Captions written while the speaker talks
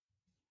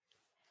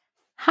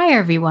Hi,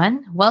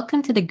 everyone.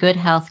 Welcome to the Good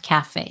Health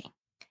Cafe.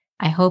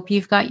 I hope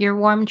you've got your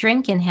warm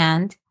drink in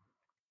hand.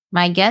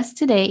 My guest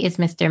today is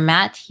Mr.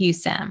 Matt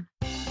Hughsam.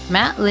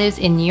 Matt lives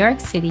in New York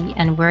City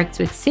and works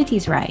with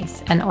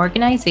citiesRISE, an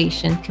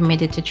organization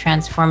committed to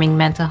transforming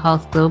mental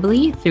health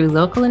globally through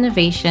local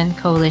innovation,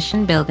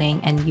 coalition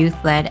building, and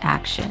youth-led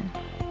action.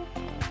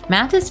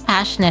 Matt is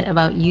passionate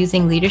about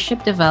using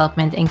leadership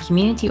development and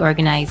community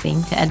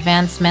organizing to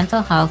advance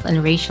mental health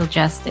and racial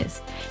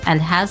justice,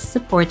 and has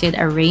supported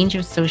a range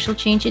of social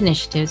change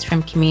initiatives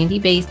from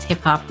community-based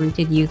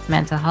hip-hop-rooted youth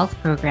mental health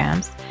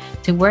programs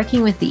to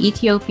working with the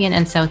Ethiopian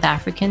and South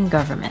African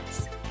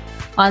governments.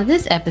 On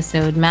this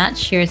episode, Matt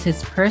shares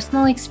his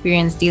personal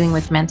experience dealing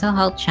with mental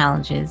health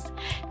challenges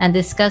and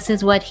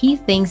discusses what he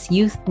thinks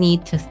youth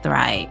need to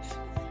thrive.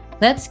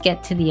 Let's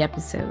get to the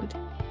episode.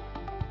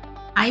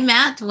 Hi,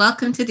 Matt.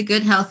 Welcome to the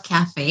Good Health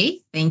Cafe.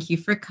 Thank you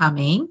for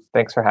coming.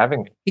 Thanks for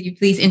having me. Could you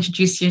please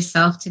introduce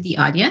yourself to the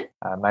audience?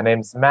 My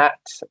name's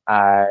Matt.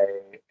 I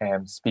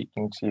am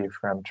speaking to you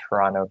from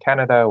Toronto,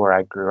 Canada, where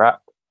I grew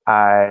up.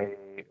 I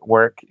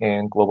work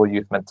in global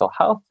youth mental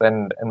health,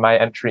 and my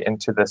entry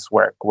into this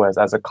work was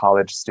as a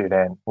college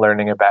student,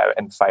 learning about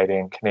and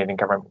fighting Canadian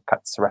government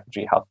cuts to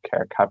refugee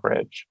healthcare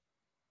coverage.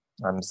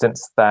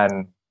 Since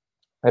then,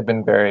 I've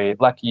been very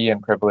lucky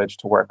and privileged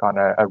to work on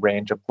a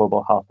range of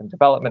global health and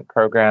development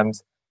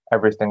programs,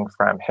 everything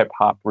from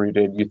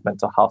hip-hop-rooted youth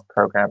mental health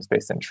programs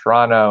based in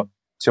Toronto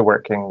to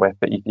working with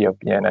the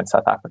Ethiopian and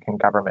South African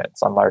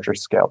governments on larger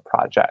scale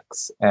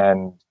projects.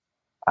 And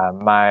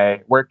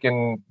my work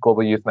in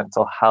global youth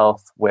mental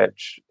health,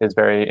 which is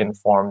very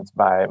informed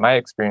by my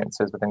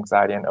experiences with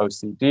anxiety and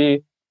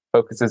OCD,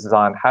 focuses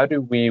on how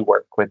do we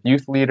work with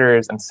youth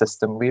leaders and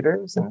system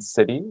leaders in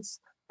cities.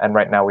 And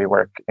right now we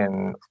work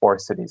in 5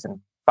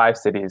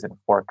 cities in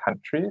 4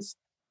 countries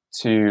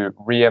to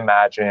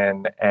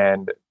reimagine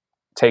and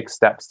take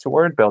steps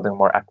toward building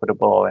more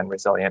equitable and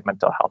resilient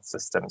mental health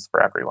systems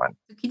for everyone.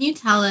 Can you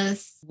tell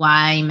us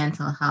why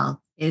mental health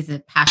is a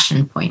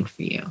passion point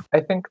for you? I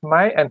think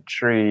my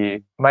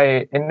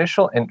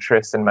initial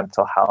interest in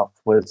mental health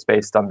was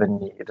based on the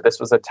need. This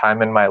was a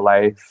time in my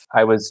life.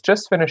 I was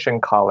just finishing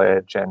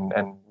college and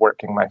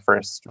working my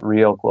first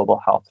real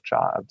global health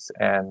jobs.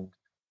 And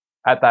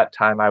at that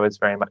time, I was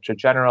very much a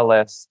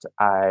generalist.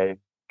 I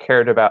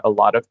cared about a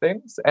lot of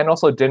things and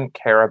also didn't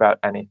care about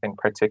anything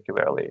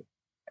particularly.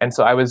 And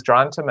so I was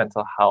drawn to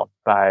mental health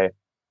by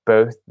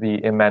both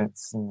the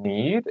immense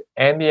need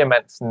and the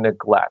immense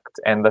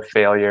neglect and the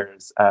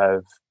failures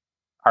of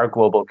our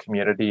global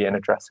community in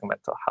addressing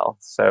mental health.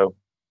 So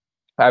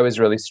I was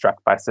really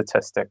struck by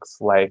statistics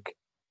like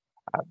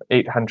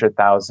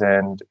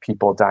 800,000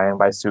 people dying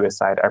by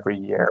suicide every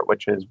year,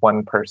 which is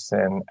one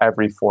person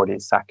every 40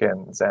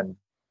 seconds, and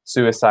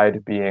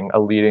suicide being a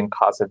leading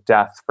cause of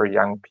death for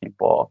young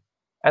people.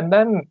 And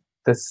then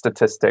the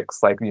statistics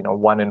like,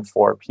 1 in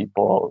 4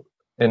 people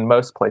in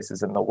most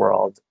places in the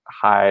world,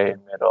 high,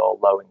 middle,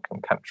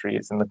 low-income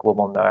countries in the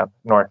global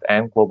north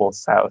and global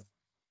south,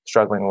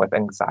 struggling with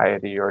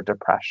anxiety or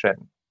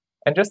depression.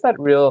 And just that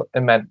real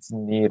immense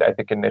need, I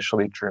think,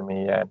 initially drew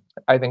me in.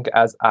 I think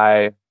as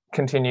I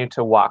continue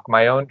to walk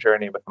my own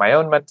journey with my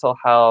own mental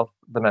health,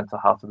 the mental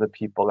health of the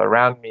people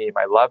around me,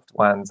 my loved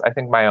ones, I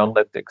think my own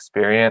lived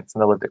experience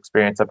and the lived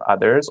experience of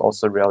others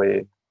also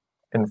really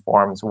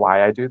informs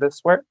why I do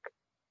this work.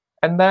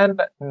 And then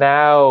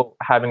now,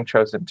 having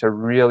chosen to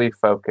really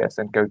focus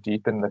and go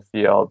deep in the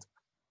field,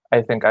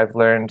 I think I've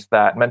learned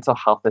that mental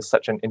health is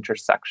such an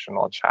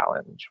intersectional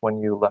challenge. When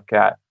you look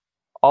at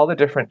all the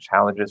different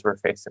challenges we're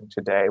facing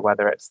today,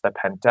 whether it's the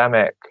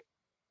pandemic,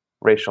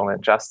 racial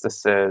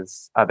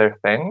injustices, other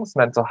things,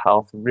 mental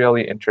health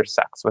really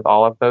intersects with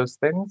all of those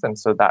things. And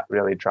so that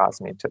really draws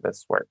me to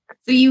this work.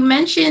 So you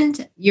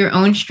mentioned your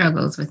own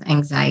struggles with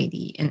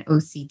anxiety and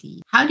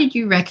OCD. How did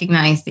you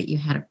recognize that you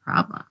had a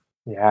problem?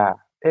 Yeah,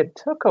 it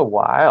took a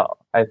while.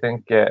 I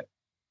think it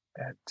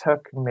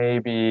took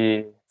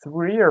maybe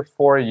 3 or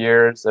 4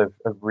 years of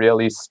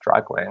really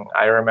struggling.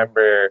 I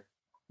remember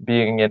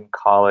being in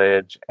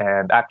college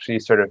and actually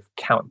sort of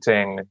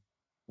counting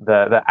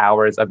the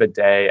hours of a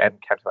day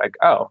and kept like,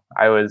 oh,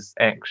 I was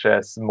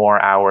anxious more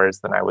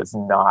hours than I was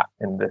not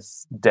in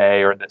this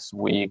day or this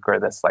week or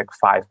this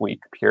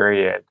 5-week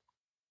period.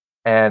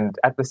 And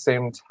at the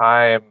same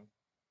time,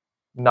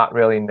 not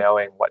really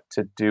knowing what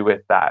to do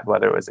with that,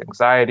 whether it was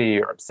anxiety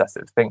or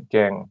obsessive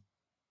thinking,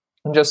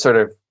 and just sort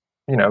of,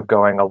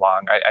 going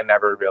along. I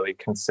never really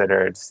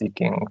considered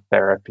seeking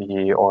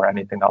therapy or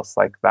anything else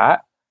like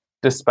that,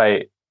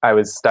 despite I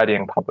was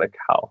studying public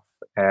health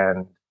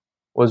and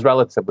was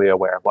relatively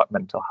aware of what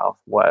mental health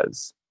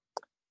was.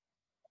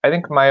 I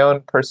think my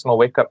own personal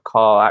wake-up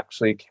call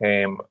actually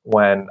came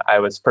when I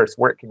was first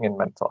working in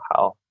mental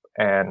health.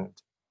 And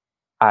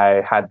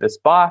I had this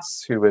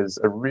boss who was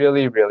a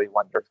really, really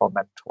wonderful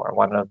mentor,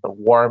 one of the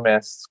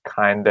warmest,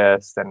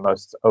 kindest, and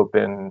most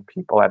open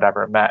people I'd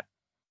ever met.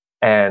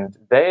 And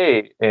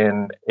they,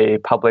 in a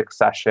public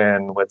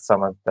session with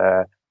some of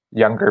the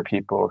younger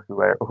people who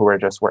were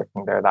just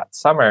working there that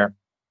summer,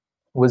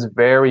 was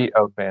very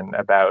open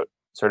about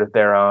sort of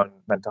their own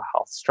mental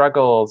health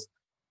struggles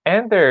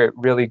and their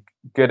really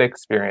good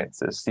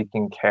experiences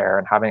seeking care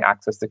and having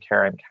access to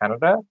care in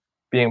Canada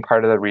being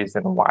part of the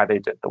reason why they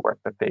did the work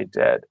that they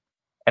did.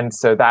 And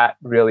so that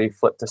really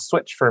flipped a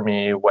switch for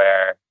me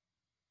where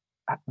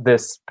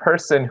this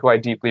person who I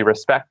deeply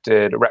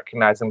respected,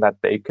 recognizing that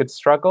they could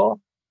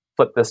struggle,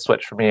 flipped the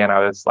switch for me. And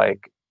I was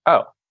like,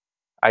 oh,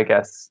 I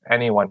guess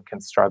anyone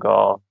can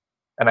struggle.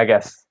 And I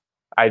guess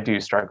I do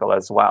struggle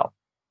as well.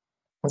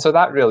 And so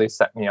that really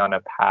set me on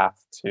a path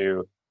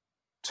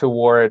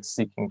towards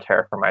seeking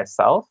care for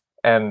myself.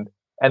 And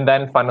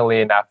then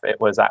funnily enough, it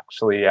was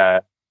actually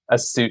a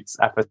Suits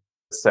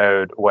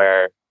episode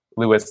where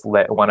Louis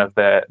Litt, one of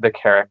the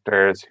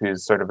characters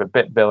who's sort of a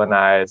bit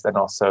villainized and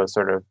also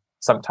sort of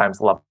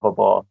sometimes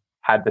lovable,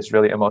 had this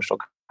really emotional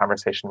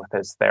conversation with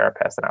his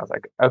therapist. And I was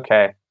like,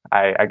 okay,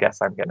 I guess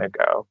I'm going to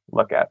go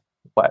look at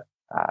what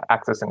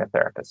accessing a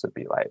therapist would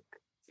be like.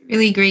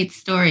 Really great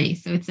story.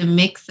 So it's a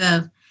mix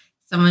of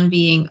someone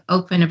being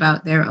open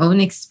about their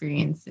own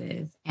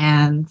experiences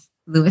and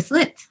Louis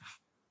Litt,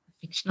 a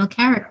fictional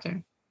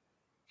character.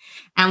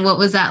 And what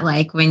was that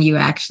like when you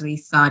actually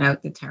sought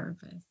out the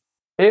therapist?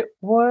 It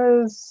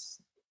was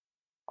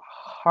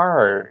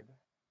hard.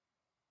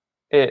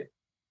 It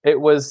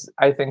was,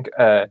 I think,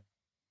 a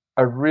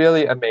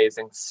really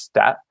amazing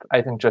step.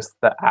 I think just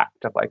the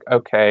act of like,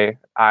 okay,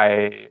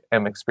 I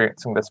am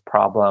experiencing this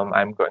problem.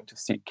 I'm going to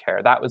seek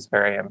care. That was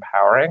very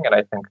empowering. And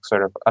I think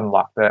sort of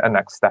unlocked a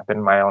next step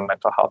in my own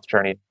mental health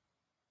journey.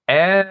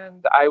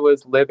 And I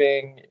was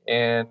living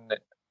in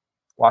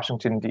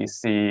Washington,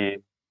 D.C.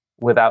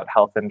 without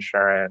health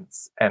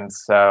insurance. And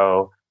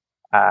so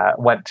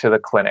went to the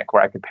clinic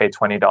where I could pay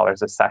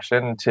 $20 a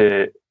session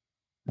to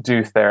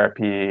do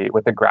therapy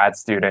with a grad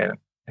student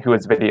who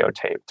was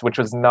videotaped, which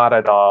was not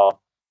at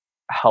all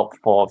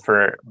helpful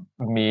for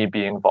me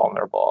being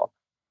vulnerable.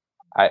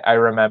 I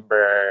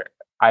remember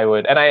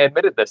and I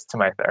admitted this to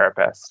my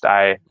therapist,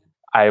 I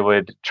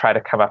would try to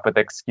come up with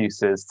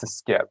excuses to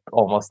skip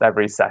almost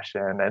every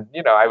session. And,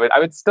 I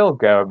would still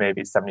go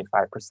maybe 75%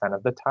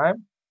 of the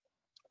time.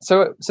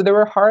 So there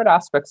were hard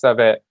aspects of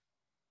it.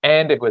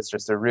 And it was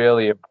just a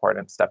really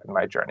important step in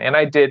my journey. And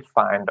I did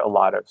find a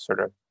lot of sort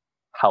of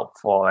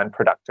helpful and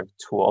productive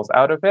tools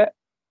out of it.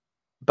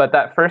 But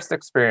that first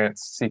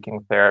experience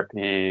seeking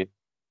therapy,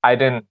 I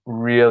didn't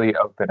really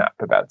open up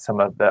about some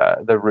of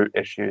the root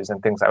issues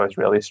and things I was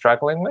really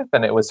struggling with.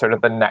 And it was sort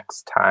of the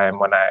next time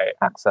when I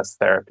accessed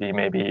therapy,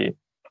 maybe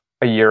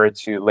a year or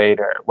two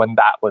later, when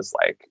that was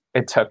like,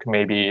 it took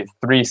maybe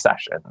 3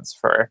 sessions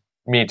for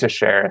me to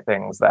share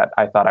things that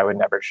I thought I would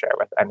never share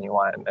with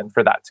anyone, and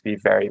for that to be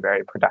very,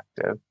 very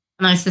productive.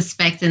 And I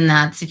suspect in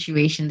that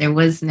situation, there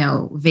was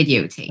no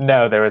videotape.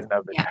 No, there was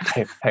no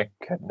videotape, thank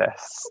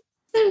goodness.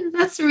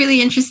 That's a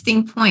really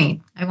interesting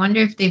point. I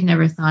wonder if they've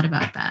never thought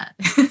about that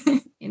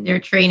in their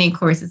training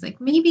courses.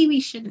 Like, maybe we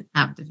shouldn't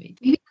have the video.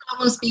 Maybe it would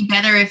almost be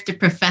better if the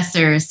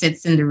professor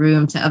sits in the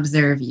room to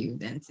observe you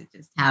than to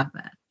just have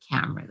that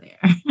camera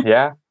there.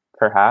 Yeah,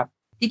 perhaps.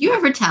 Did you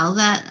ever tell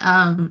that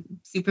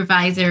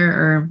supervisor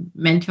or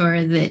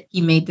mentor that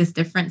he made this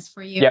difference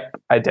for you? Yep,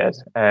 I did.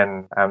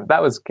 And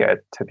that was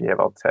good to be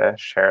able to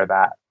share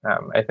that.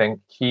 I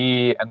think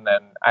and then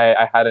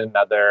I had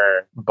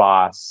another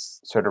boss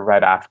sort of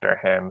right after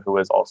him who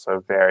was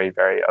also very,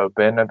 very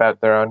open about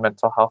their own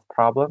mental health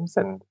problems.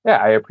 And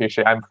yeah,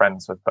 I'm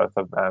friends with both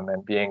of them,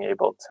 and being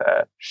able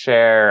to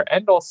share,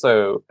 and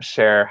also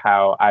share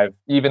how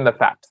even the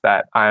fact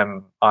that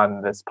I'm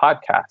on this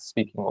podcast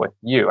speaking with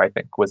you, I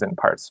think was in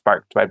part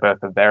sparked by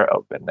both of their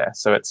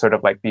openness. So it's sort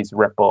of like these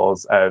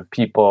ripples of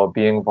people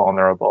being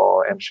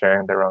vulnerable and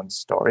sharing their own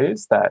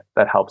stories that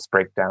helps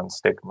break down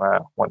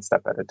stigma one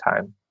step at a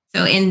time.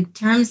 So in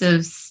terms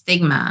of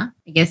stigma,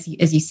 I guess,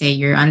 as you say,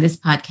 you're on this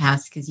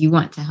podcast because you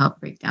want to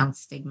help break down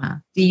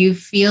stigma. Do you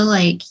feel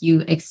like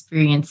you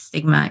experience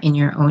stigma in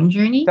your own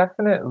journey?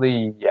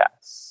 Definitely,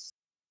 yes.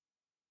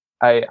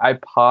 I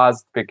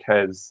paused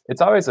because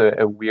it's always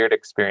a weird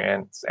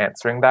experience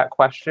answering that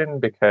question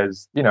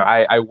because,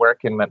 I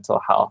work in mental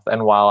health.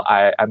 And while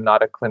I'm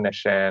not a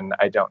clinician,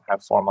 I don't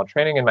have formal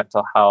training in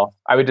mental health,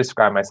 I would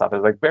describe myself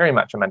as like very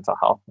much a mental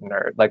health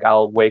nerd. Like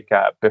I'll wake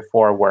up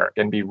before work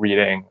and be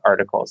reading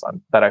articles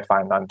that I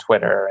find on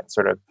Twitter and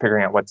sort of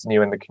figuring out what's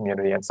new in the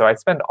community. And so I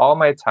spend all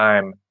my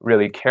time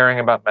really caring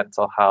about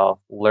mental health,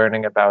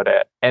 learning about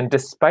it. And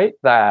despite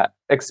that,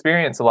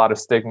 experience a lot of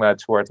stigma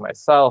towards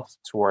myself,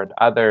 toward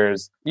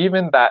others.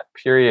 Even that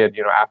period,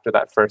 after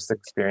that first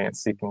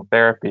experience seeking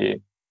therapy,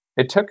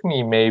 it took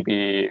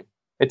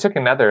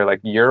another like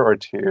year or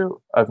two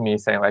of me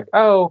saying like,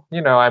 oh,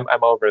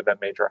 I'm over the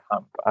major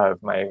hump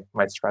of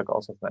my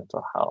struggles with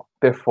mental health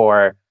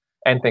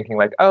and thinking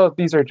like, oh,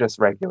 these are just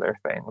regular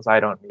things.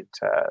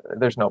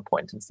 There's no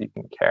point in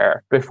seeking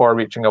care, before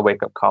reaching a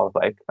wake up call of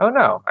like, oh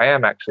no, I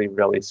am actually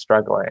really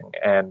struggling,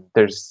 and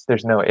there's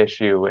no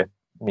issue with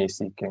me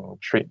seeking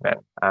treatment.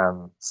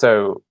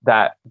 So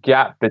that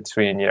gap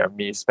between,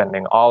 me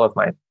spending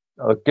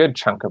a good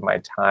chunk of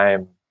my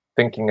time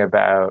thinking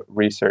about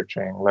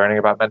researching, learning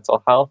about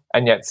mental health,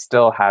 and yet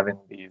still having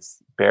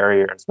these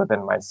barriers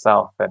within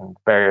myself and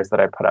barriers that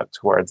I put up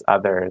towards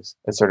others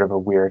is sort of a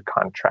weird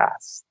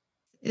contrast.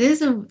 It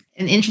is an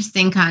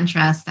interesting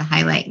contrast to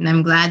highlight. And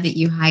I'm glad that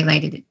you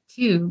highlighted it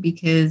too,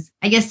 because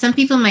I guess some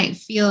people might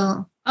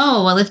feel,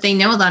 oh, well, if they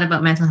know a lot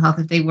about mental health,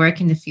 if they work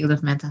in the field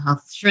of mental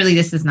health, surely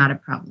this is not a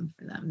problem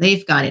for them.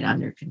 They've got it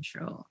under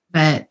control.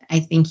 But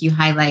I think you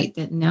highlight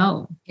that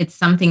no, it's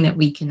something that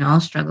we can all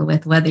struggle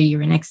with, whether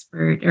you're an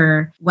expert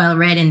or well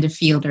read in the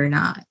field or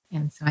not.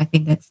 And so I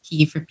think that's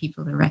key for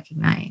people to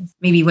recognize.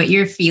 Maybe what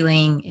you're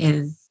feeling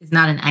is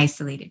not an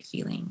isolated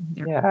feeling.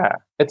 Yeah,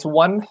 it's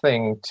one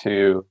thing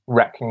to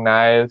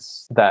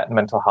recognize that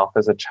mental health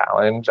is a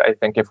challenge. I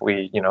think if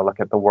we, look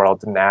at the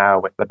world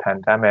now with the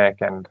pandemic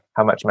and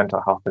how much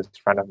mental health is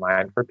front of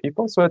mind for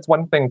people. So it's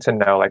one thing to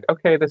know, like,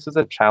 okay, this is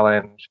a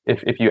challenge.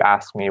 If you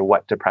ask me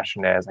what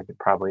depression is, I could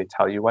probably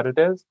tell you what it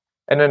is.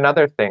 And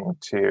another thing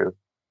to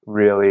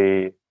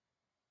really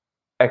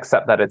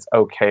accept that it's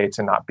okay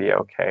to not be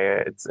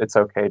okay. It's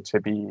okay to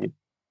be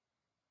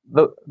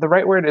the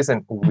right word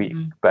isn't weak,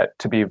 but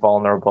to be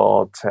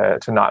vulnerable, to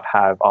not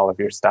have all of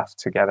your stuff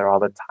together all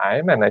the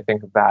time. And I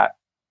think that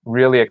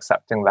really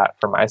accepting that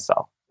for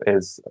myself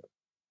is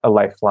a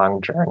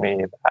lifelong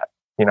journey that,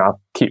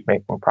 I'll keep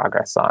making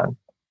progress on.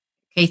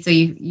 Okay, so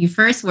you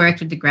first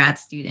worked with the grad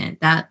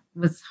student. That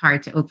was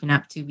hard to open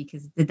up to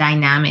because the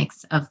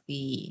dynamics of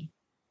the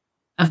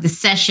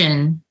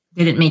session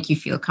didn't make you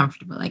feel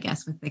comfortable, I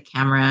guess, with the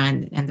camera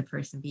and the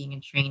person being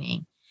in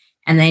training.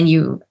 And then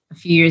a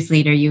few years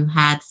later, you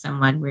had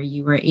someone where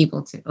you were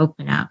able to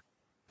open up.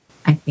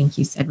 I think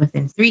you said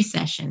within 3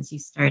 sessions, you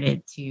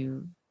started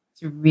to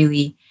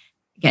really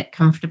get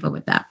comfortable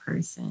with that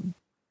person.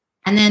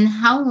 And then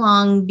how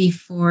long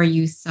before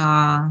you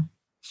saw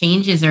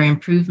changes or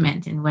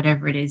improvement in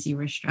whatever it is you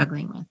were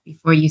struggling with,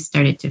 before you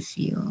started to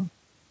feel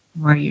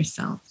more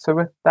yourself? So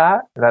with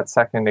that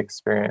second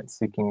experience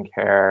seeking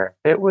care,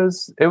 it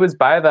was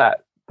by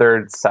that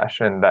 3rd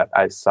session that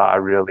I saw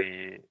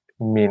really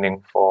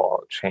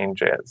meaningful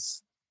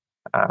changes.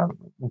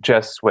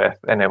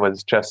 And it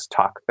was just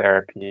talk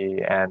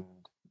therapy and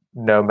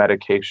no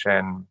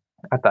medication.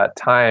 At that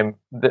time,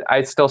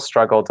 I still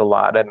struggled a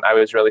lot, and I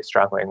was really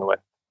struggling with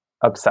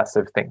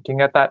obsessive thinking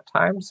at that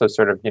time. So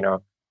sort of,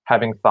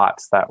 having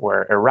thoughts that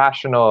were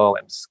irrational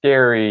and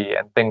scary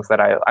and things that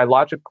I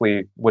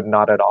logically would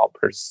not at all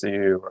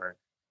pursue or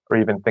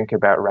even think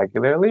about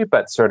regularly,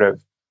 but sort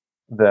of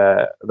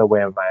the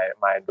way my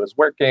mind was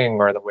working,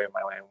 or the way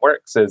my mind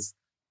works, is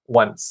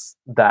once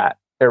that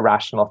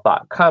irrational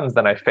thought comes,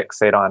 then I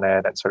fixate on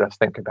it and sort of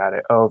think about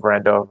it over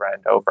and over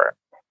and over.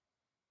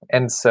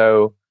 And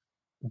so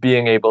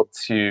being able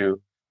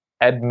to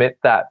admit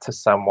that to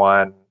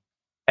someone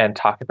and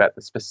talk about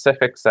the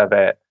specifics of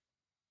it,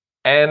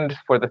 and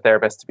for the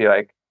therapist to be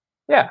like,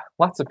 yeah,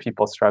 lots of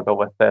people struggle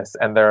with this,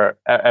 and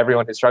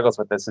everyone who struggles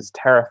with this is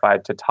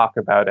terrified to talk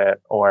about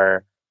it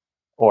or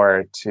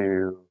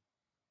to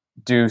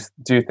do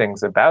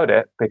things about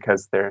it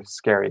because they're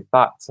scary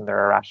thoughts and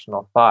they're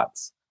irrational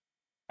thoughts.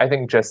 I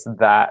think just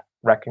that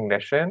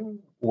recognition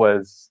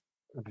was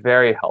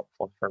very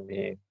helpful for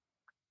me.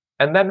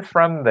 And then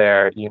from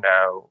there,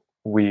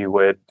 we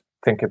would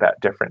think about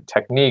different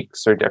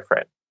techniques or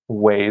different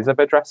ways of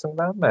addressing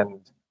them. And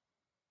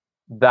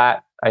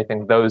that, I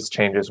think those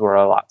changes were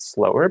a lot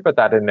slower, but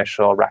that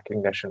initial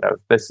recognition of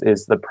this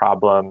is the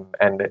problem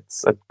and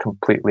it's a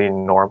completely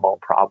normal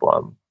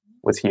problem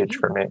was huge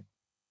for me.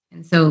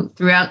 And so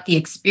throughout the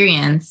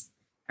experience,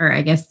 or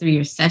I guess through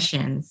your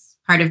sessions,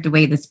 part of the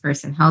way this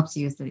person helps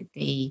you is that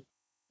they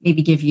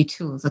maybe give you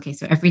tools. Okay,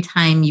 so every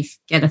time you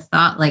get a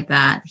thought like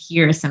that,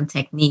 here are some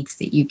techniques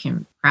that you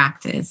can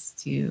practice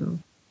to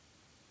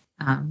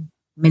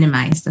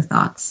minimize the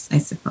thoughts, I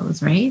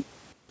suppose, right?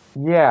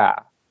 Yeah.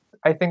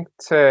 I think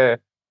the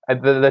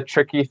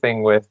tricky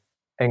thing with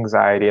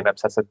anxiety and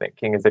obsessive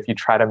thinking is if you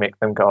try to make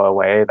them go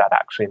away, that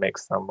actually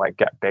makes them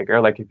get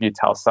bigger. Like if you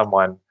tell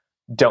someone,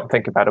 don't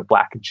think about a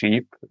black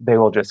Jeep, they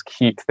will just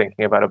keep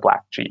thinking about a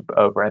black Jeep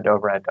over and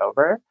over and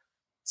over.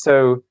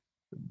 So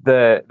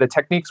the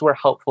techniques were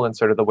helpful in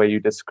sort of the way you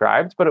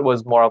described, but it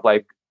was more of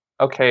like,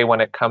 okay, when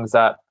it comes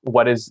up,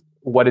 what is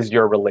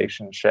your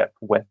relationship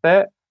with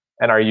it?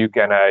 And are you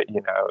gonna,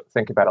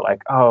 think about it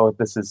like, oh,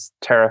 this is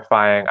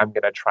terrifying, I'm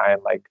gonna try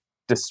and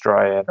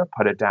destroy it or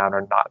put it down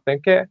or not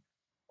think it?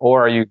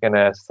 Or are you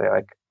gonna say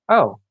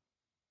oh,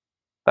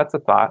 that's a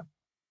thought.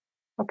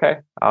 Okay,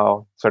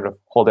 I'll sort of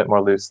hold it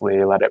more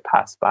loosely, let it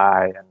pass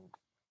by,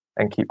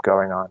 and keep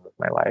going on with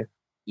my life.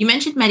 You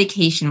mentioned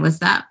medication. Was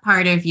that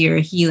part of your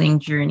healing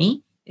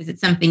journey? Is it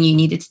something you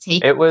needed to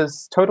take? It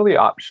was totally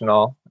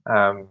optional.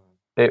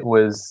 It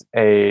was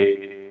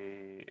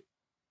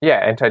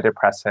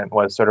antidepressant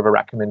was sort of a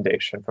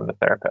recommendation from the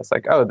therapist.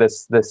 Oh,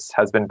 this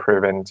has been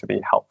proven to be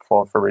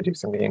helpful for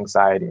reducing the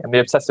anxiety. And the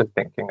obsessive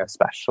thinking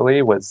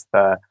especially was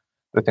the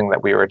thing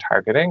that we were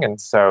targeting. And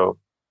so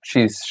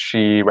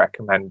she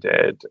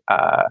recommended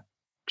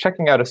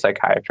checking out a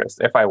psychiatrist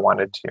if I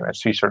wanted to. And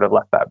she sort of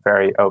left that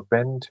very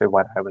open to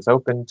what I was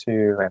open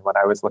to and what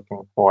I was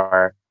looking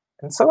for.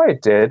 And so I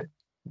did.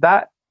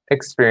 That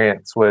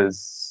experience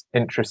was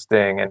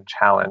interesting and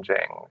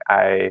challenging.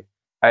 I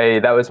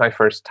that was my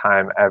first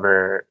time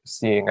ever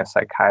seeing a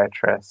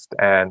psychiatrist,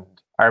 and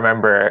I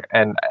remember,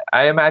 and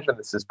I imagine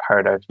this is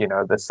part of,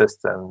 the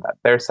system that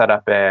they're set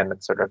up in,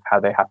 and sort of how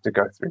they have to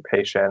go through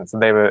patients,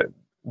 and they have a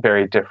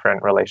very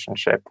different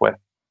relationship with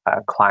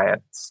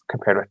clients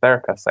compared with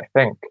therapists, I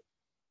think.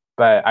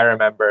 But I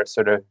remember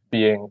sort of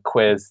being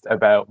quizzed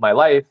about my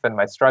life and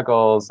my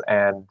struggles,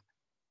 and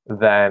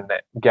then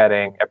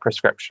getting a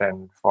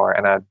prescription for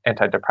an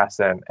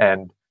antidepressant,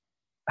 and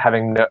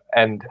having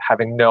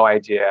no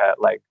idea,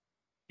 like,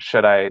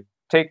 should I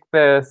take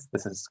this?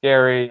 This is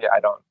scary. I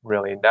don't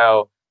really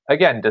know.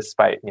 Again,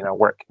 despite,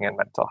 working in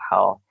mental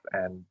health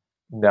and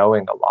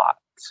knowing a lot.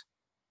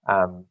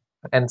 Um,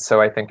 and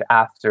so I think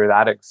after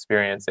that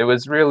experience, it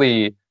was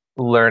really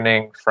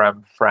learning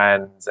from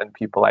friends and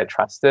people I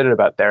trusted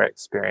about their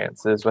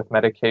experiences with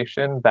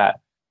medication that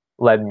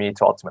led me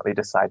to ultimately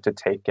decide to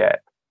take it.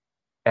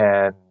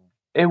 And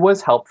it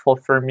was helpful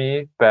for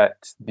me, but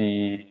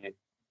the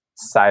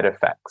side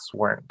effects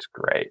weren't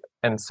great.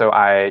 And so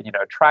I,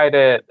 tried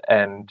it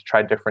and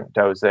tried different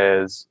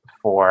doses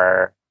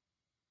for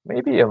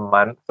maybe a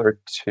month or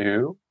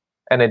two.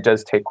 And it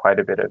does take quite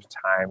a bit of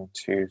time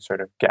to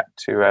sort of get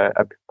to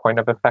a point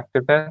of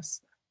effectiveness,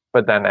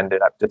 but then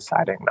ended up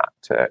deciding not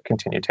to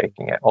continue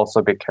taking it,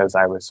 also because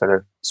I was sort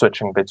of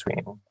switching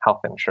between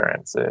health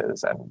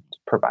insurances and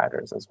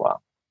providers as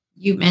well.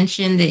 You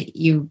mentioned that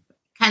you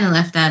kind of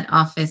left that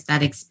office,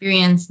 that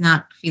experience,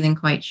 not feeling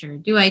quite sure.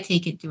 Do I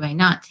take it? Do I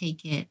not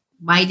take it?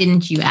 Why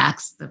didn't you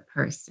ask the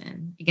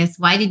person? I guess,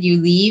 why did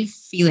you leave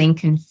feeling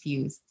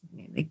confused?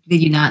 Like,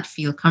 did you not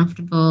feel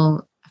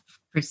comfortable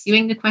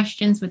pursuing the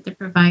questions with the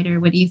provider?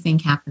 What do you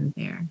think happened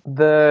there?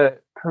 The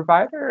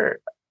provider,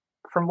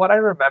 from what I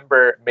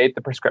remember, made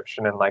the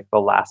prescription in like the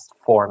last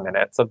 4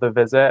 minutes of the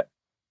visit,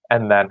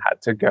 and then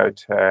had to go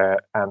to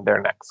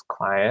their next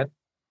client.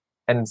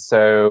 And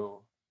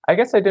so I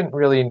guess I didn't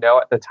really know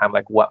at the time,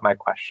 like, what my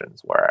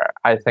questions were.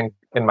 I think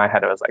in my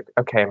head, it was like,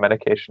 okay,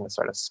 medication is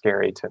sort of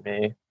scary to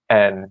me.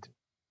 And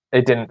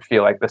it didn't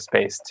feel like the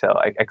space to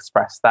like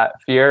express that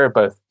fear,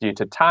 both due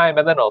to time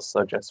and then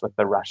also just with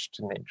the rushed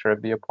nature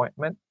of the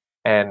appointment.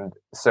 And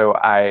so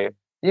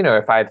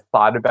if I had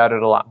thought about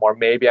it a lot more,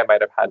 maybe I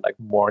might have had like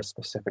more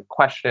specific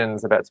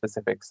questions about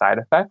specific side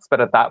effects.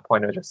 But at that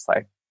point, it was just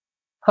like,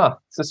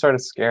 this is sort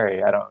of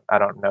scary. I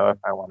don't know if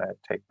I want to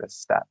take this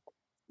step.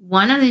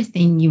 One other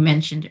thing you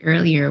mentioned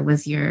earlier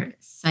was your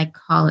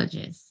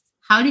psychologist.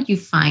 How did you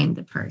find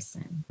the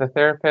person? The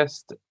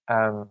therapist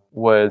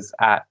was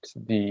at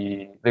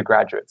the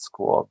graduate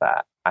school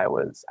that I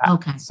was at.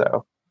 Okay.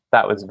 So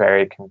that was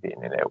very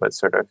convenient. It was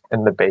sort of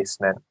in the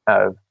basement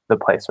of the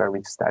place where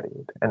we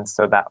studied. And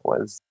so that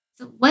was.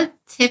 So what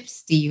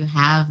tips do you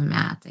have,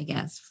 Matt, I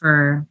guess,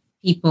 for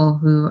people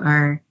who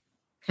are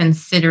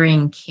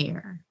considering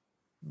care?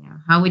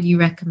 How would you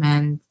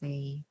recommend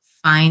they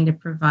find a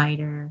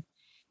provider?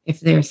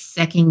 If they're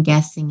second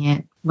guessing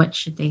it, what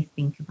should they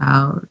think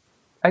about?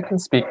 I can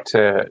speak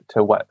to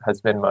what has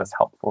been most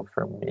helpful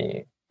for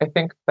me. I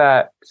think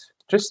that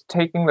just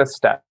taking the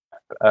step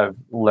of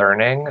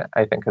learning,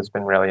 I think, has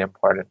been really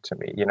important to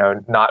me.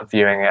 Not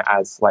viewing it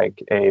as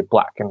like a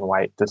black and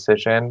white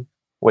decision,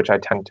 which I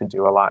tend to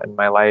do a lot in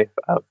my life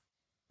of,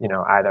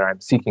 either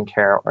I'm seeking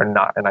care or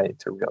not, and I need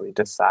to really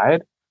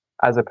decide,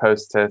 as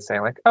opposed to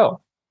saying like, oh,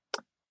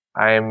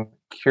 I'm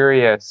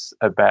curious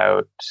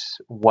about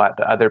what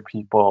other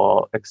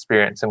people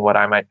experience and what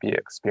I might be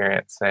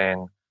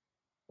experiencing,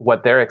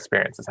 what their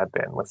experiences have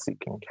been with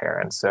seeking care.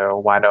 And so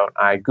why don't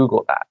I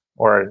Google that,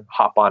 or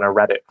hop on a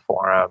Reddit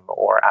forum,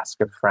 or ask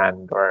a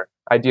friend, or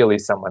ideally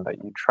someone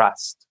that you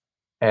trust.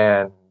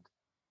 And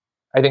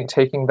I think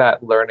taking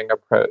that learning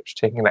approach,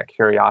 taking that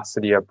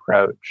curiosity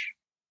approach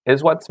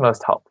is what's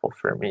most helpful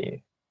for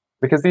me,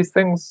 because these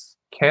things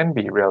can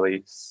be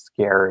really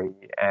scary,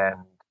 and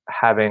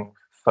having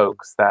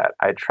folks that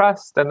I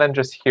trust and then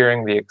just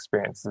hearing the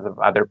experiences of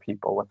other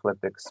people with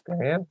lived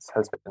experience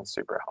has been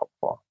super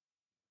helpful.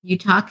 You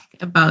talk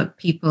about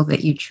people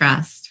that you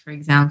trust. For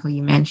example,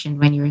 you mentioned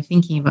when you were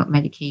thinking about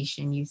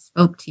medication, you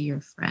spoke to your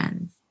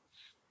friends.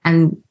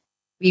 And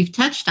we've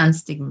touched on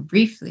stigma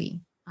briefly.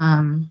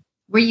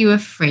 Were you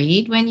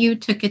afraid when you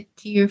took it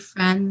to your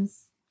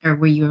friends? Or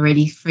were you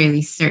already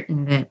fairly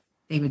certain that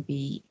they would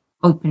be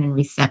open and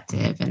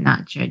receptive and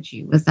not judge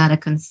you? Was that a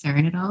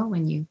concern at all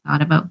when you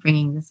thought about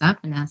bringing this up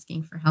and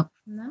asking for help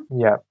from them?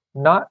 Yeah,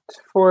 not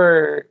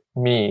for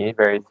me,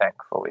 very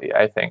thankfully.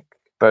 I think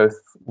both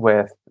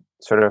with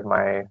sort of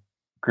my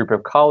group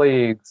of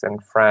colleagues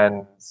and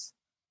friends,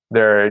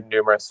 there are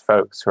numerous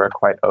folks who are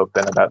quite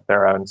open about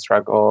their own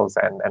struggles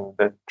and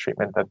the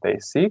treatment that they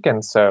seek.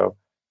 And so,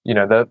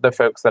 the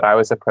folks that I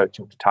was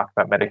approaching to talk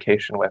about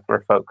medication with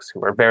were folks who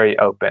were very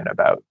open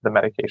about the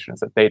medications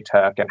that they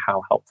took and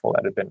how helpful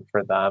that had been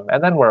for them.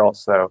 And then we're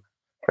also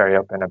very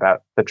open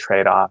about the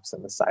trade-offs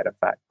and the side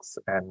effects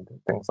and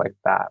things like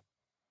that.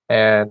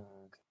 And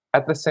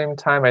at the same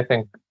time, I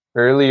think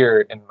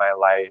earlier in my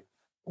life,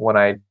 when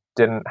I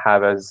didn't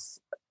have as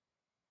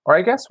or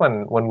I guess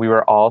when we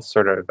were all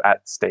sort of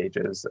at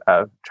stages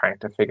of trying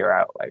to figure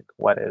out like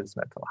what is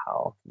mental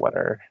health, what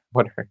are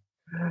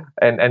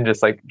and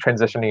just like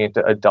transitioning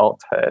into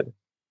adulthood,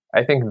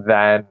 I think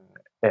then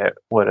it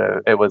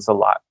was a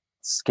lot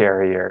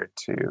scarier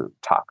to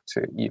talk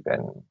to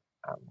even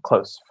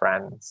close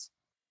friends,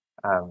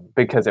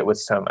 because it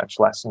was so much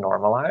less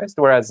normalized.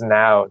 Whereas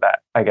now that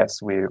I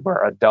guess we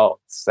were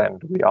adults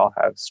and we all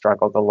have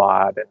struggled a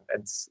lot,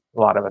 and a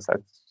lot of us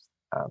have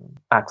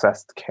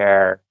accessed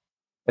care,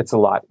 it's a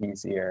lot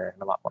easier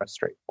and a lot more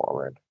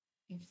straightforward.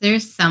 If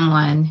there's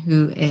someone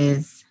who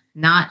is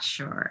not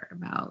sure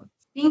about,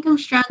 I think I'm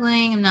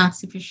struggling, I'm not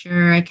super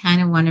sure, I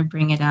kind of want to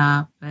bring it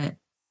up, but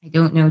I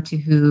don't know to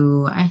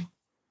who.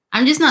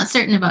 I'm just not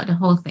certain about the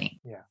whole thing.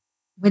 Yeah.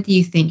 What do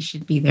you think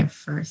should be their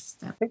first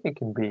step? I think it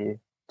can be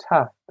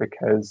tough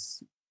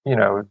because, you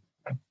know,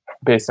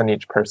 based on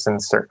each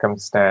person's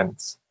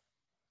circumstance,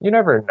 you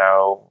never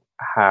know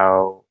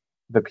how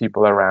the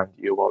people around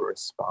you will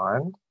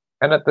respond.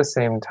 And at the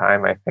same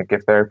time, I think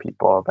if there are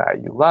people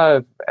that you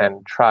love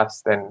and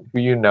trust and who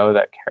you know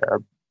that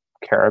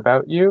care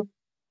about you,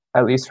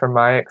 at least from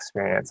my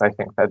experience, I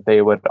think that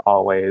they would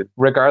always,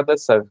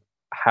 regardless of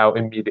how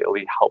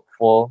immediately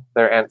helpful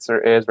their answer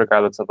is,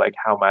 regardless of like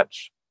how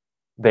much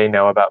they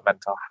know about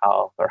mental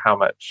health or how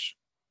much,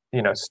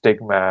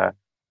 stigma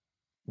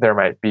there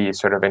might be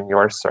sort of in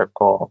your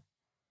circle,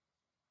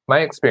 my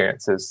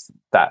experience is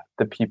that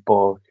the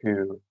people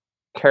who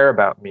care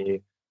about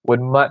me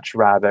would much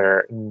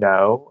rather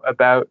know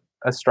about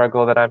a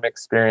struggle that I'm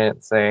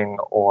experiencing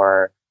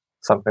or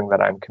something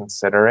that I'm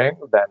considering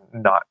than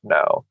not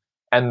know.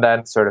 And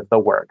then sort of the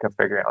work of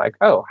figuring out like,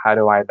 oh, how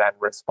do I then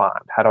respond?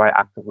 How do I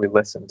actively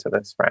listen to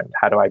this friend?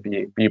 How do I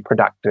be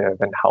productive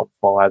and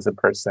helpful as a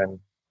person,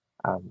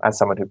 as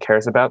someone who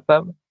cares about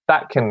them?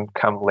 That can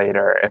come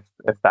later if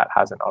that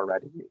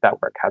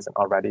work hasn't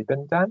already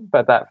been done.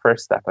 But that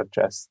first step of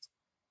just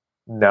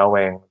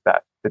knowing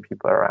that the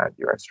people around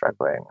you are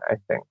struggling, I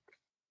think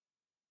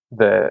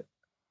the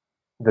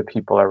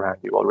people around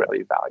you will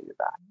really value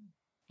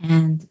that.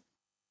 And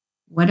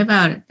what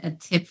about a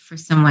tip for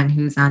someone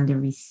who's on the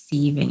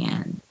receiving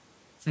end?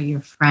 So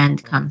your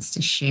friend comes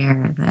to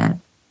share that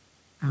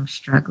I'm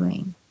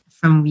struggling.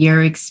 From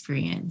your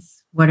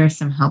experience, what are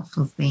some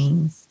helpful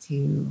things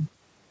to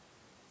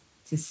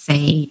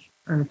say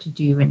or to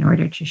do in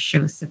order to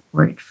show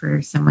support for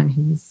someone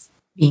who's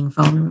being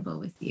vulnerable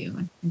with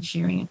you and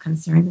sharing a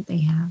concern that they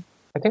have?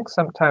 I think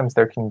sometimes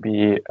there can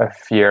be a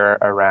fear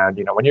around,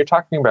 when you're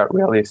talking about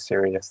really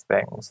serious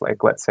things,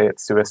 like let's say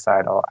it's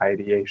suicidal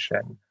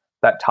ideation,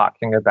 that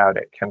talking about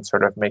it can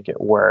sort of make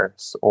it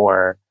worse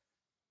or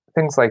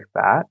things like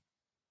that.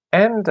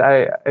 And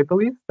I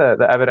believe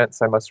the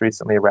evidence I most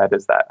recently read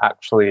is that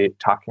actually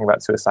talking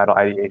about suicidal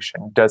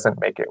ideation doesn't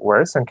make it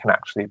worse and can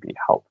actually be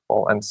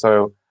helpful. And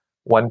so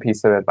one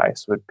piece of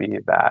advice would be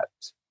that,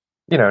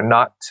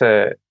 not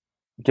to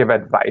give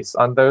advice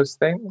on those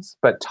things,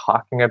 but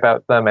talking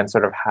about them and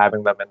sort of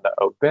having them in the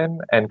open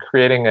and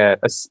creating a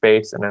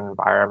space and an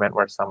environment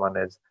where someone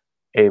is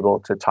able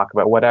to talk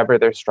about whatever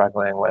they're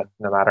struggling with,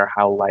 no matter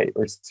how light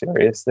or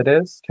serious it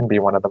is, can be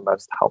one of the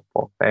most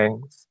helpful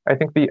things. I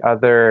think the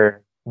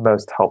other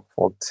most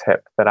helpful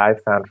tip that I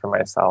found for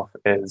myself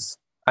is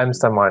I'm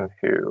someone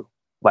who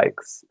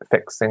likes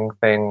fixing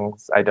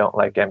things. I don't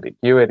like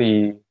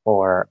ambiguity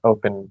or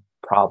open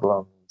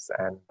problems.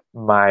 And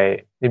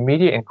my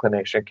immediate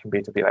inclination can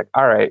be to be like,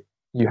 all right,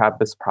 you have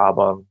this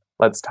problem.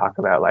 Let's talk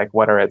about like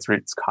what are its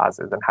roots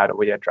causes and how do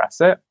we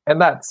address it? And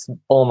that's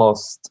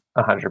almost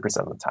 100%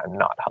 of the time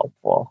not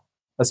helpful,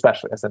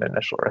 especially as an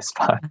initial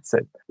response.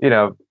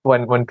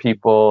 When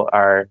people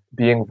are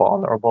being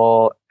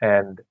vulnerable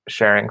and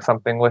sharing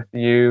something with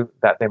you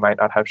that they might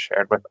not have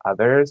shared with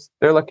others,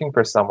 they're looking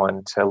for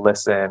someone to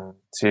listen,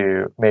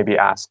 to maybe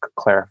ask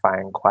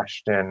clarifying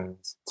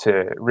questions,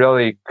 to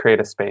really create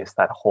a space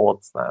that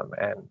holds them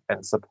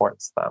and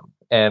supports them.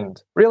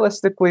 And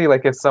realistically,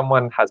 like if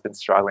someone has been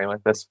struggling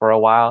with this for a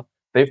while,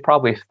 they've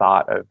probably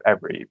thought of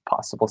every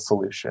possible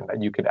solution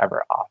that you could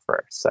ever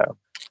offer. So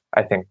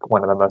I think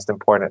one of the most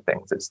important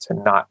things is to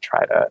not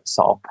try to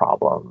solve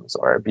problems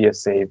or be a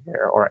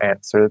savior or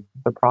answer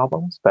the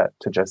problems, but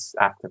to just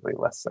actively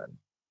listen.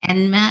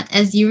 And Matt,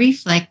 as you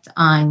reflect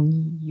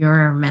on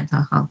your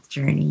mental health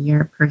journey,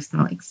 your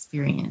personal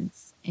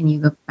experience, and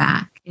you look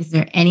back, is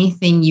there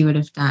anything you would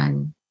have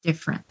done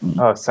differently?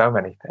 Oh, so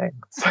many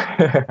things.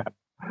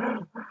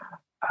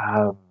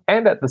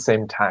 And at the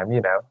same time,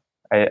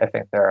 I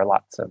think there are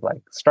lots of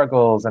like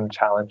struggles and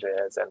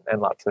challenges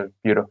and lots of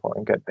beautiful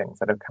and good things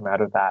that have come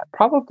out of that.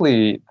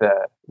 Probably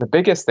the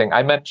biggest thing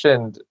I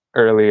mentioned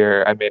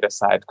earlier, I made a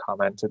side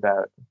comment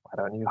about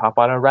why don't you hop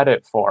on a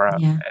Reddit forum?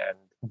 Yeah. And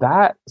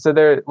so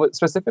there,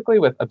 specifically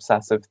with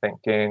obsessive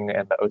thinking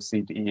and the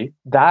OCD,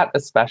 that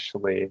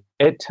especially,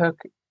 it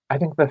took, I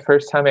think the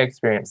first time I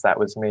experienced that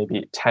was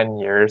maybe 10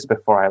 years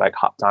before I like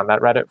hopped on that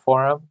Reddit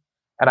forum.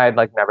 And I'd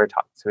like never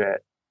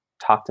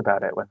talked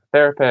about it with a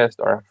therapist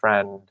or a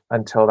friend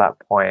until that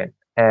point.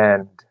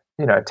 And,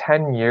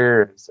 10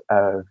 years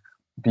of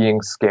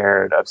being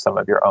scared of some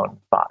of your own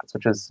thoughts,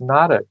 which is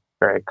not a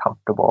very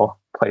comfortable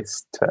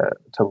place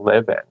to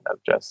live in, of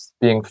just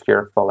being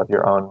fearful of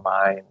your own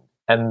mind.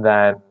 And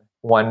then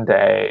one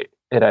day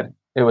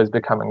it was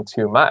becoming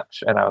too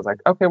much. And I was like,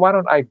 okay, why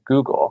don't I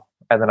Google?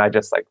 And then I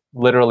just like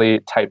literally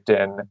typed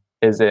in,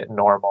 is it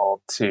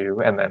normal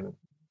to, and then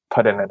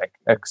put in an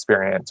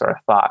experience or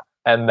a thought.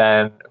 And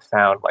then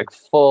found like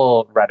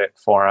full Reddit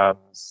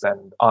forums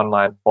and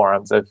online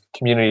forums of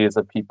communities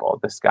of people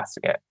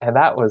discussing it. And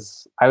I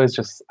was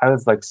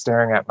like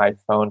staring at my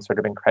phone sort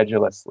of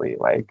incredulously,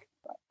 like,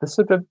 this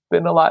would have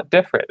been a lot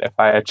different if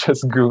I had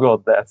just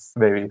Googled this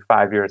maybe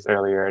 5 years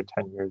earlier, or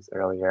 10 years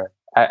earlier.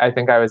 I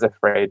think I was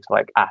afraid to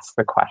like ask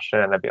the question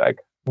and then be like,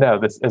 no,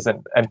 this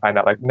isn't, and find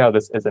out like, no,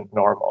 this isn't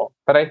normal.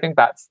 But I think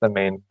that's the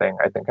main thing.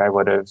 I think I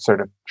would have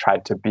sort of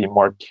tried to be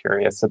more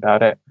curious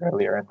about it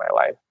earlier in my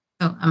life.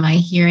 So am I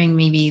hearing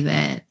maybe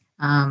that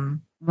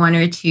one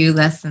or two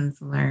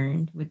lessons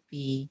learned would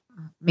be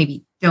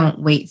maybe don't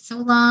wait so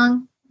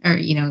long, or,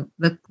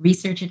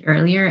 research it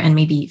earlier and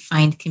maybe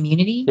find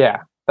community?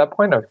 Yeah, that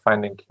point of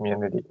finding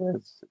community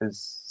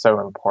is so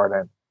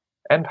important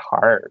and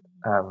hard.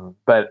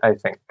 But I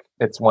think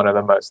it's one of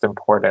the most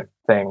important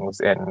things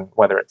in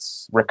whether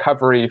it's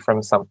recovery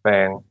from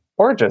something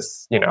or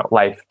just,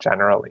 life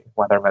generally,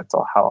 whether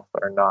mental health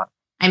or not.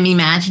 I'm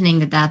imagining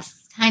that that's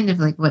kind of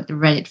like what the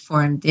Reddit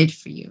forum did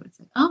for you. It's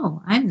like,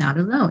 oh, I'm not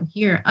alone.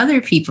 Here are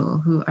other people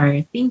who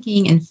are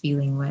thinking and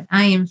feeling what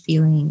I am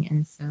feeling.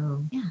 And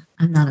so, yeah,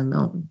 I'm not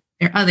alone.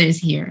 There are others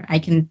here. I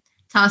can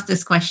toss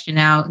this question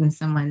out and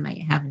someone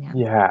might have an answer.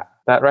 Yeah,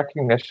 that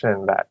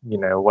recognition that,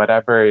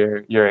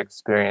 whatever you're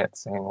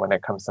experiencing when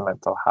it comes to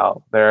mental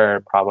health, there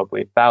are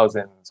probably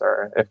thousands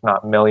or if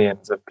not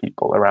millions of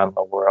people around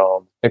the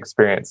world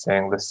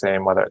experiencing the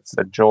same, whether it's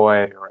a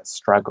joy or a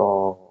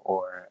struggle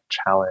or a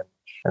challenge.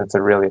 And it's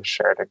a really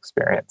shared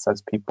experience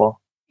as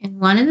people. And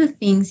one of the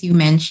things you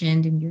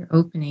mentioned in your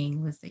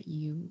opening was that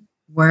you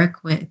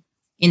work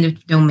in the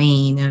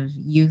domain of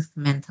youth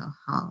mental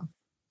health.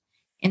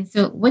 And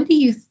so what do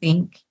you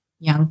think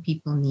young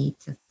people need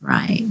to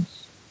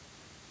thrive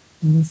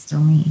in this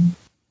domain?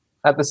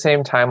 At the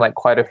same time, like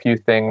quite a few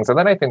things. And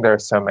then I think there are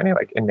so many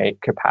like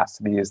innate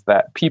capacities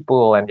that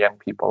people and young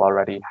people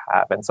already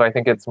have. And so I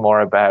think it's more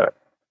about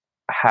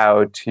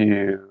how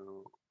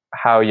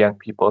young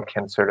people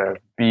can sort of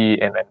be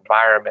in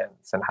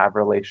environments and have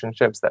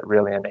relationships that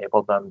really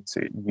enable them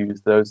to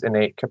use those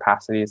innate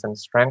capacities and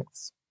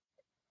strengths.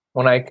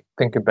 When I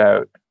think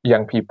about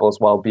young people's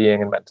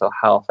well-being and mental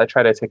health, I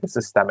try to take a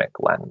systemic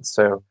lens.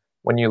 So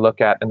when you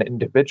look at an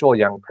individual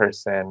young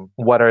person,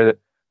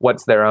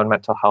 what's their own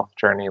mental health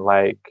journey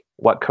like?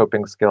 What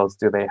coping skills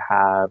do they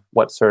have?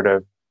 What sort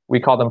of, we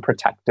call them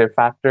protective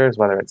factors,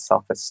 whether it's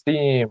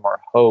self-esteem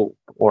or hope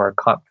or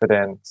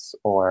confidence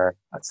or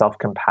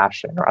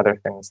self-compassion or other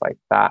things like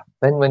that.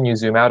 Then when you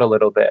zoom out a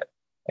little bit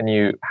and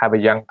you have a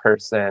young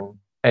person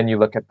and you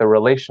look at the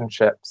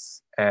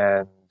relationships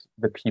and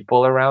the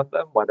people around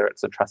them, whether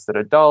it's a trusted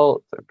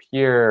adult, a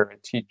peer, a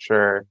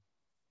teacher,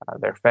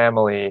 their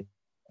family,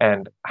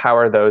 and how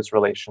are those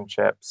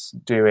relationships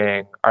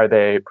doing? Are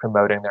they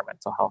promoting their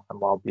mental health and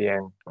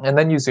well-being? And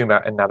then you zoom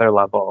out another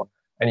level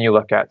and you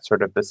look at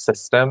sort of the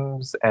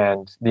systems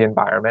and the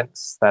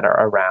environments that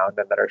are around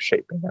and that are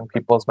shaping young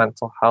people's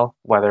mental health,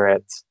 whether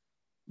it's,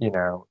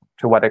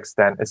 to what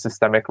extent is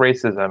systemic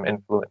racism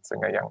influencing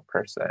a young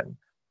person?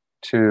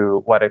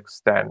 To what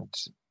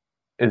extent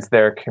is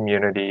their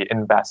community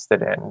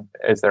invested in?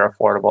 Is there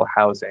affordable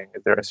housing?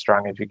 Is there a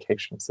strong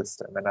education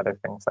system? And other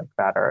things like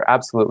that are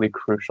absolutely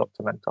crucial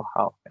to mental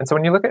health. And so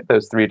when you look at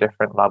those three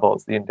different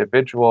levels, the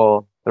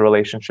individual, the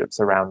relationships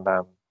around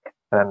them,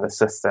 and then the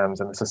systems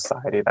and the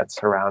society that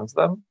surrounds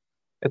them,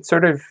 it's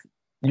sort of,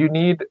 you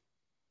need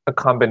a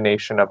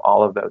combination of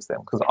all of those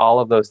things because all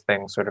of those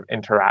things sort of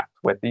interact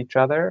with each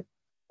other.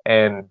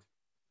 And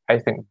I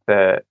think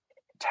the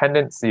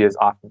tendency is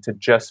often to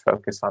just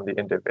focus on the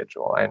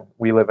individual. And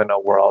we live in a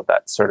world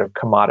that's sort of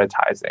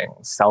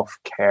commoditizing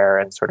self-care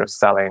and sort of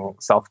selling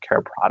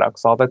self-care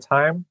products all the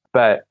time.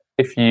 But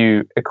if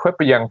you equip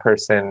a young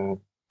person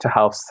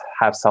to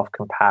have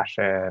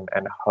self-compassion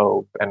and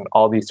hope and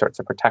all these sorts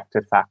of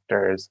protective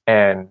factors,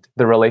 and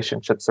the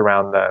relationships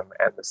around them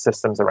and the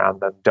systems around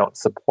them don't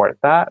support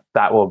that,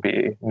 that will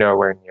be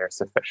nowhere near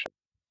sufficient.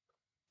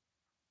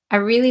 I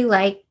really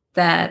like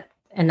that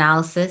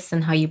analysis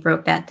and how you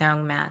broke that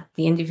down, Matt.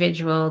 The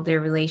individual, their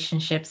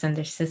relationships, and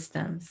their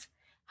systems.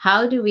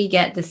 How do we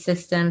get the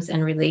systems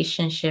and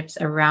relationships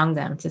around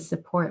them to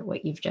support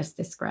what you've just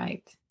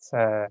described? It's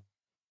a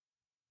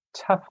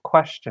tough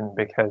question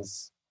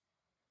because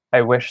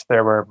I wish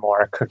there were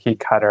more cookie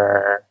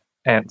cutter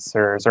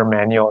answers or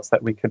manuals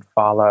that we could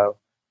follow.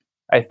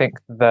 I think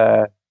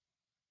the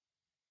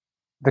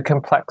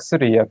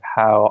complexity of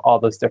how all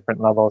those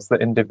different levels, the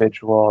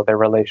individual, their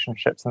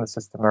relationships, and the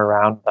system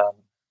around them,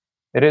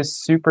 it is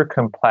super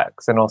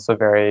complex and also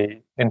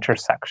very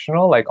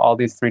intersectional. Like all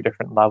these three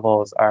different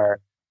levels are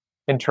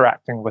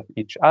interacting with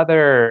each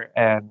other,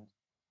 and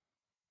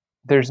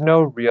there's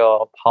no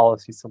real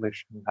policy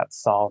solution that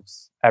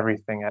solves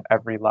everything at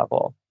every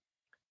level.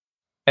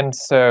 And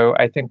so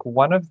I think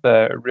one of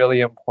the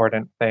really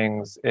important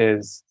things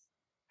is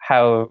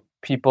how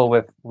people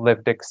with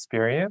lived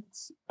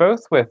experience,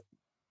 both with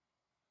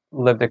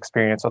lived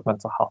experience with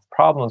mental health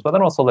problems, but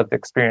then also lived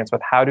experience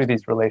with how do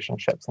these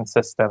relationships and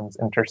systems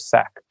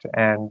intersect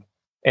and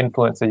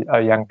influence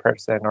a young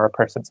person or a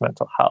person's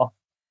mental health.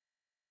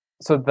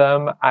 So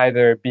them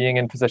either being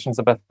in positions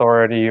of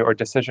authority or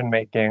decision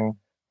making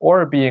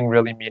or being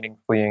really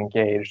meaningfully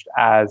engaged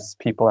as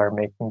people are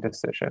making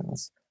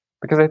decisions.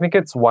 Because I think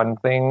it's one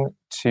thing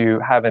to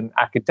have an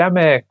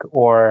academic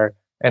or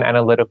an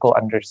analytical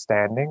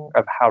understanding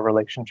of how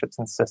relationships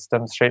and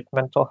systems shape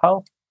mental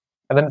health.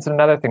 And then it's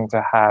another thing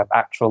to have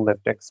actual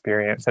lived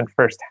experience and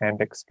firsthand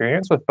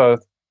experience with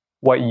both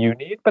what you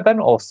need, but then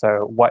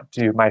also what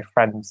do my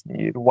friends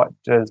need? What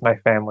does my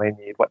family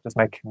need? What does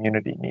my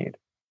community need?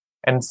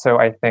 And so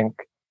I think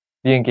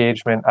the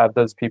engagement of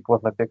those people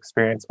with lived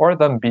experience or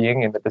them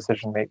being in the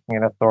decision making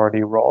and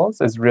authority roles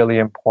is really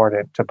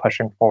important to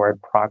pushing forward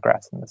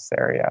progress in this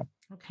area.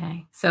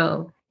 Okay.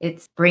 So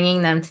it's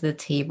bringing them to the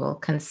table,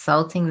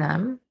 consulting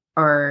them,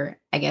 or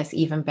I guess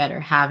even better,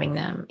 having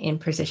them in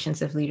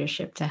positions of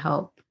leadership to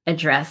help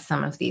address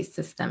some of these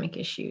systemic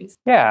issues.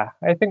 Yeah,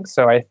 I think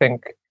so. I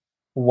think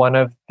one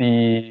of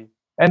the,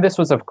 and this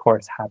was, of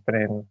course,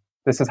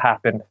 this has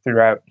happened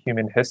throughout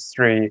human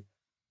history,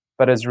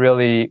 but has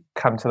really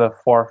come to the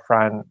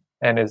forefront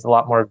and is a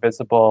lot more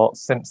visible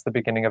since the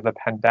beginning of the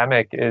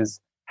pandemic is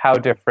how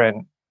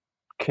different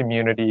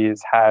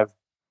communities have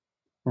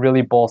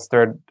really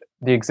bolstered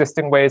the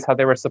existing ways how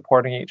they were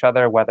supporting each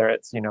other, whether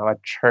it's, a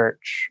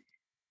church,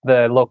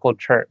 the local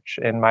church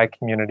in my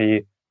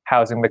community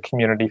housing the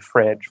community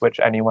fridge,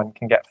 which anyone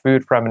can get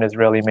food from and is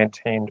really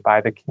maintained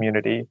by the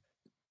community.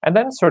 And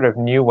then sort of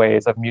new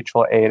ways of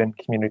mutual aid and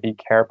community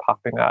care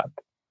popping up.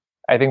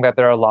 I think that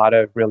there are a lot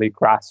of really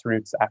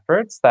grassroots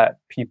efforts that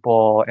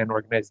people and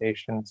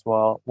organizations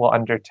will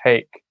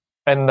undertake.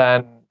 And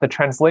then the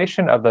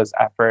translation of those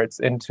efforts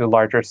into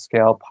larger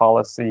scale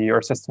policy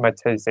or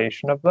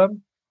systematization of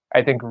them,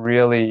 I think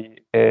really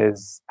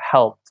is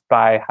helped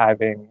by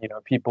having,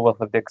 people with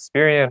lived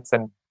experience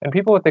and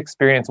people with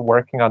experience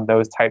working on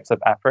those types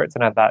of efforts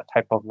and at that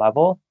type of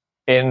level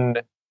in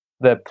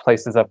the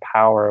places of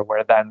power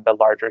where then the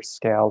larger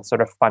scale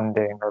sort of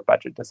funding or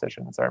budget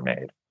decisions are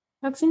made.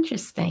 That's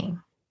interesting.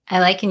 I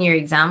like in your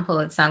example,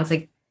 it sounds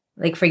like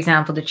for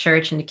example, the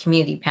church and the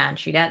community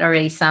pantry, that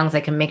already sounds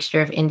like a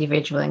mixture of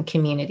individual and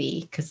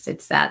community because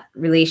it's that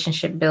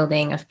relationship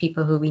building of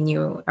people who we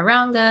knew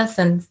around us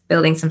and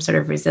building some sort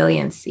of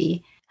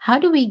resiliency. How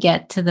do we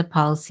get to the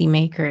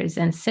policymakers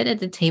and sit at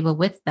the table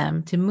with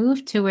them to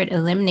move toward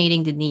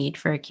eliminating the need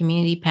for a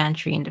community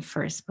pantry in the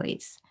first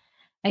place?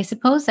 I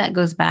suppose that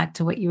goes back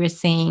to what you were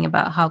saying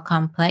about how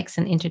complex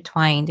and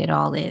intertwined it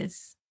all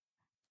is.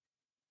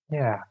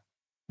 Yeah,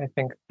 I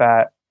think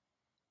that,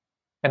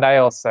 and I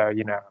also,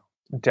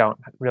 don't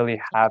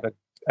really have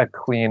a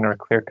clean or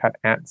clear cut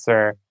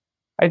answer.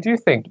 I do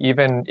think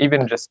even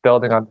just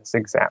building on this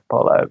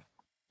example of,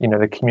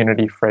 the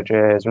community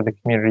fridges or the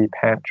community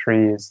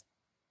pantries,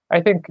 I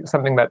think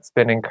something that's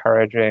been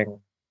encouraging,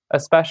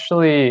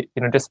 especially,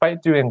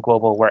 despite doing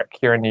global work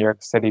here in New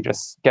York City,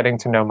 just getting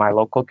to know my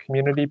local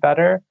community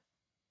better,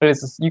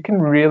 is you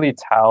can really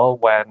tell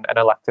when an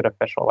elected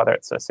official, whether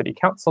it's a city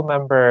council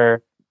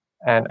member,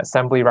 an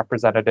assembly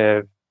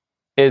representative,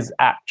 is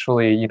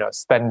actually,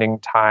 spending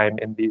time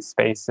in these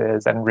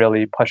spaces and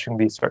really pushing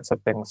these sorts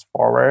of things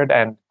forward.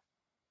 And,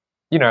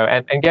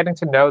 and getting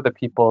to know the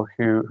people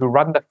who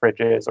run the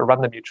fridges or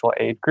run the mutual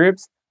aid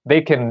groups,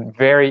 they can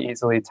very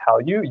easily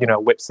tell you,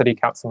 which city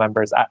council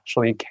members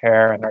actually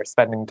care and are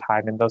spending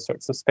time in those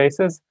sorts of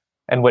spaces,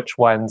 and which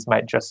ones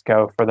might just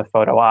go for the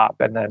photo op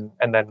and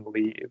then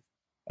leave.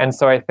 And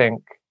so I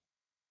think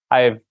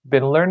I've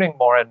been learning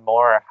more and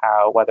more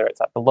how, whether it's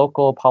at the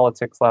local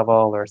politics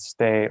level or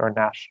state or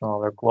national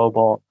or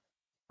global,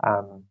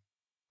 um,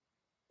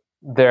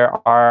 there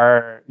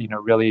are,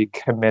 really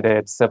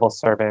committed civil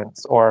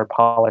servants or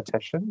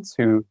politicians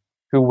who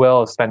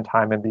will spend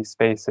time in these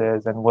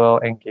spaces and will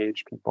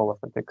engage people with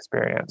lived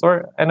experience.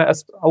 And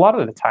a lot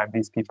of the time,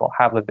 these people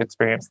have lived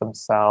experience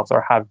themselves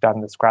or have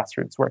done this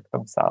grassroots work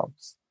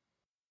themselves.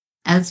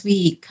 As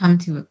we come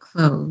to a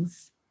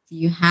close, do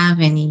you have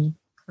any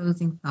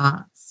closing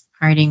thoughts,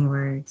 parting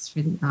words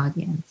for the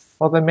audience?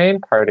 Well, the main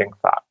parting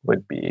thought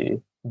would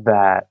be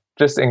that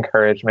just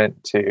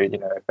encouragement to,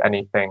 if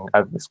anything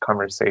of this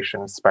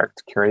conversation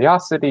sparked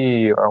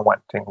curiosity or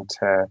wanting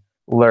to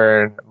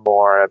learn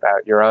more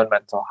about your own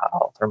mental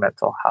health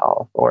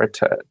or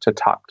to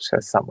talk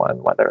to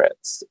someone, whether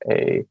it's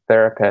a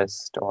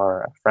therapist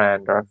or a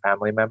friend or a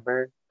family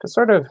member, to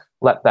sort of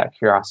let that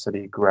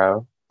curiosity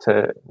grow,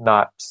 to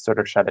not sort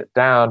of shut it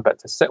down, but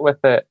to sit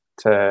with it,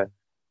 to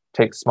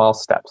take small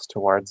steps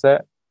towards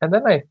it. And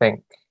then I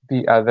think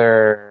the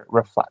other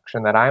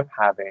reflection that I'm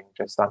having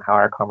just on how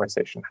our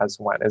conversation has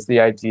went is the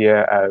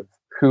idea of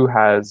who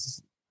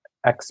has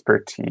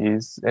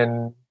expertise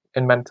in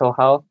mental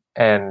health.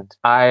 And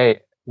I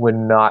would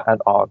not at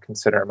all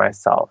consider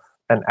myself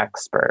an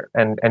expert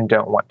and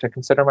don't want to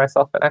consider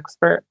myself an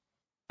expert.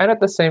 And at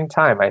the same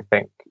time, I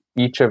think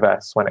each of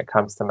us, when it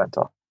comes to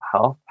mental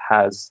health,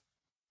 has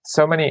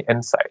so many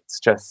insights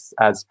just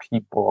as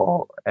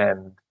people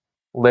and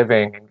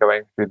living and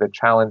going through the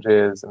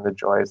challenges and the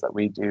joys that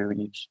we do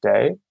each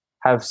day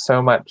have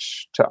so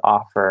much to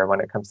offer when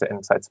it comes to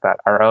insights about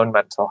our own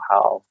mental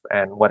health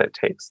and what it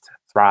takes to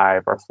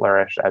thrive or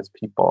flourish as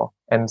people.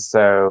 And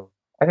so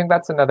I think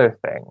that's another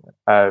thing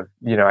of,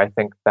 I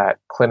think that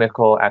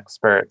clinical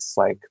experts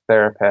like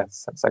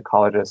therapists and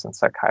psychologists and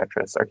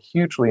psychiatrists are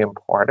hugely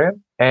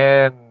important.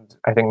 And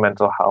I think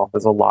mental health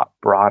is a lot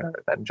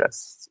broader than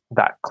just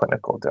that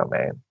clinical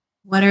domain.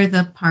 What are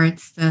the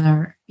parts that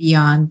are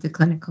beyond the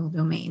clinical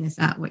domain? Is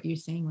that what you're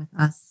saying with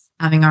us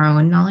having our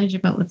own knowledge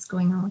about what's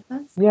going on with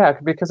us? Yeah,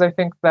 because I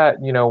think that,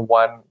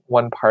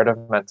 one part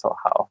of mental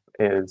health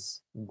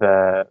is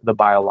the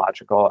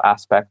biological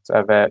aspect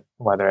of it,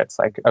 whether it's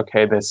like,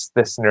 okay, this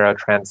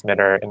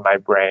neurotransmitter in my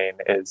brain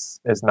is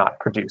not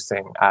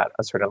producing at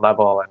a certain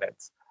level,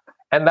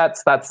 and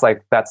that's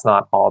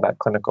not all that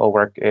clinical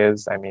work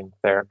is. I mean,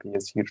 therapy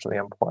is hugely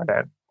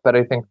important. But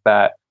I think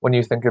that when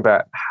you think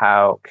about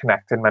how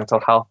connected mental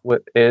health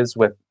is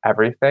with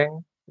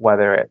everything,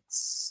 whether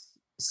it's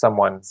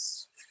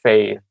someone's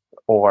faith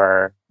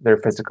or their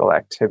physical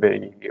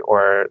activity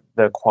or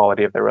the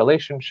quality of their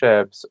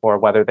relationships or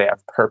whether they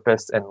have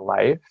purpose in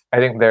life, I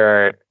think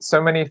there are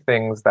so many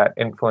things that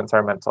influence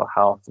our mental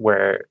health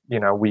where,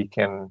 we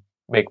can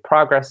make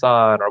progress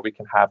on or we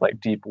can have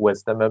like deep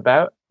wisdom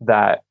about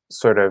that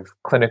sort of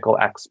clinical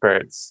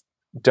experts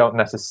don't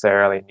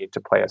necessarily need to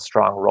play a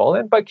strong role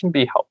in, but can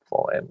be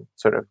helpful in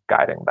sort of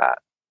guiding that.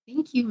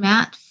 Thank you,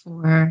 Matt,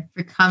 for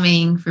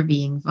coming, for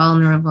being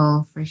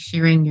vulnerable, for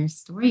sharing your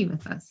story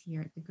with us here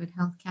at the Good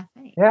Health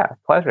Cafe. Yeah,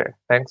 pleasure.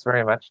 Thanks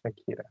very much,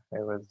 Nikita.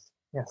 It was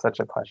such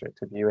a pleasure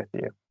to be with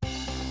you.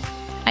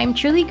 I'm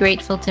truly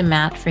grateful to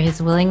Matt for his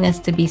willingness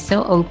to be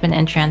so open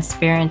and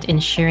transparent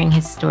in sharing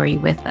his story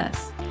with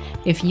us.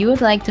 If you would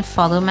like to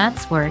follow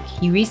Matt's work,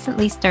 he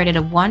recently started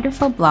a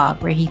wonderful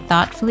blog where he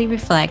thoughtfully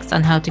reflects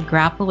on how to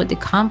grapple with the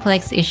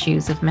complex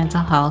issues of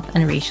mental health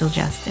and racial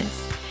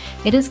justice.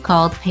 It is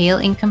called Pale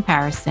in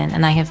Comparison,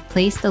 and I have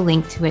placed a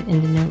link to it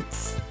in the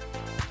notes.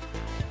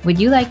 Would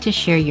you like to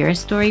share your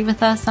story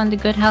with us on the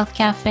Good Health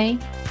Cafe?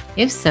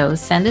 If so,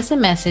 send us a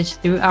message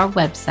through our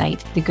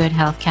website,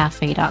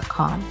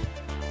 thegoodhealthcafe.com.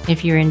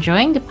 If you're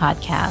enjoying the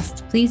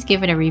podcast, please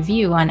give it a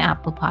review on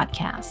Apple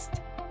Podcast.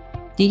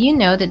 Did you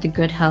know that the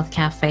Good Health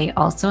Cafe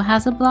also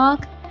has a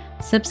blog?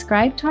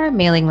 Subscribe to our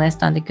mailing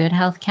list on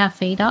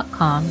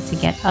thegoodhealthcafe.com to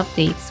get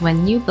updates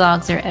when new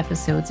blogs or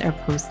episodes are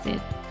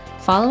posted.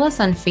 Follow us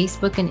on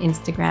Facebook and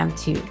Instagram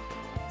too.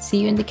 See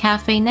you in the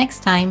cafe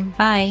next time.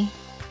 Bye.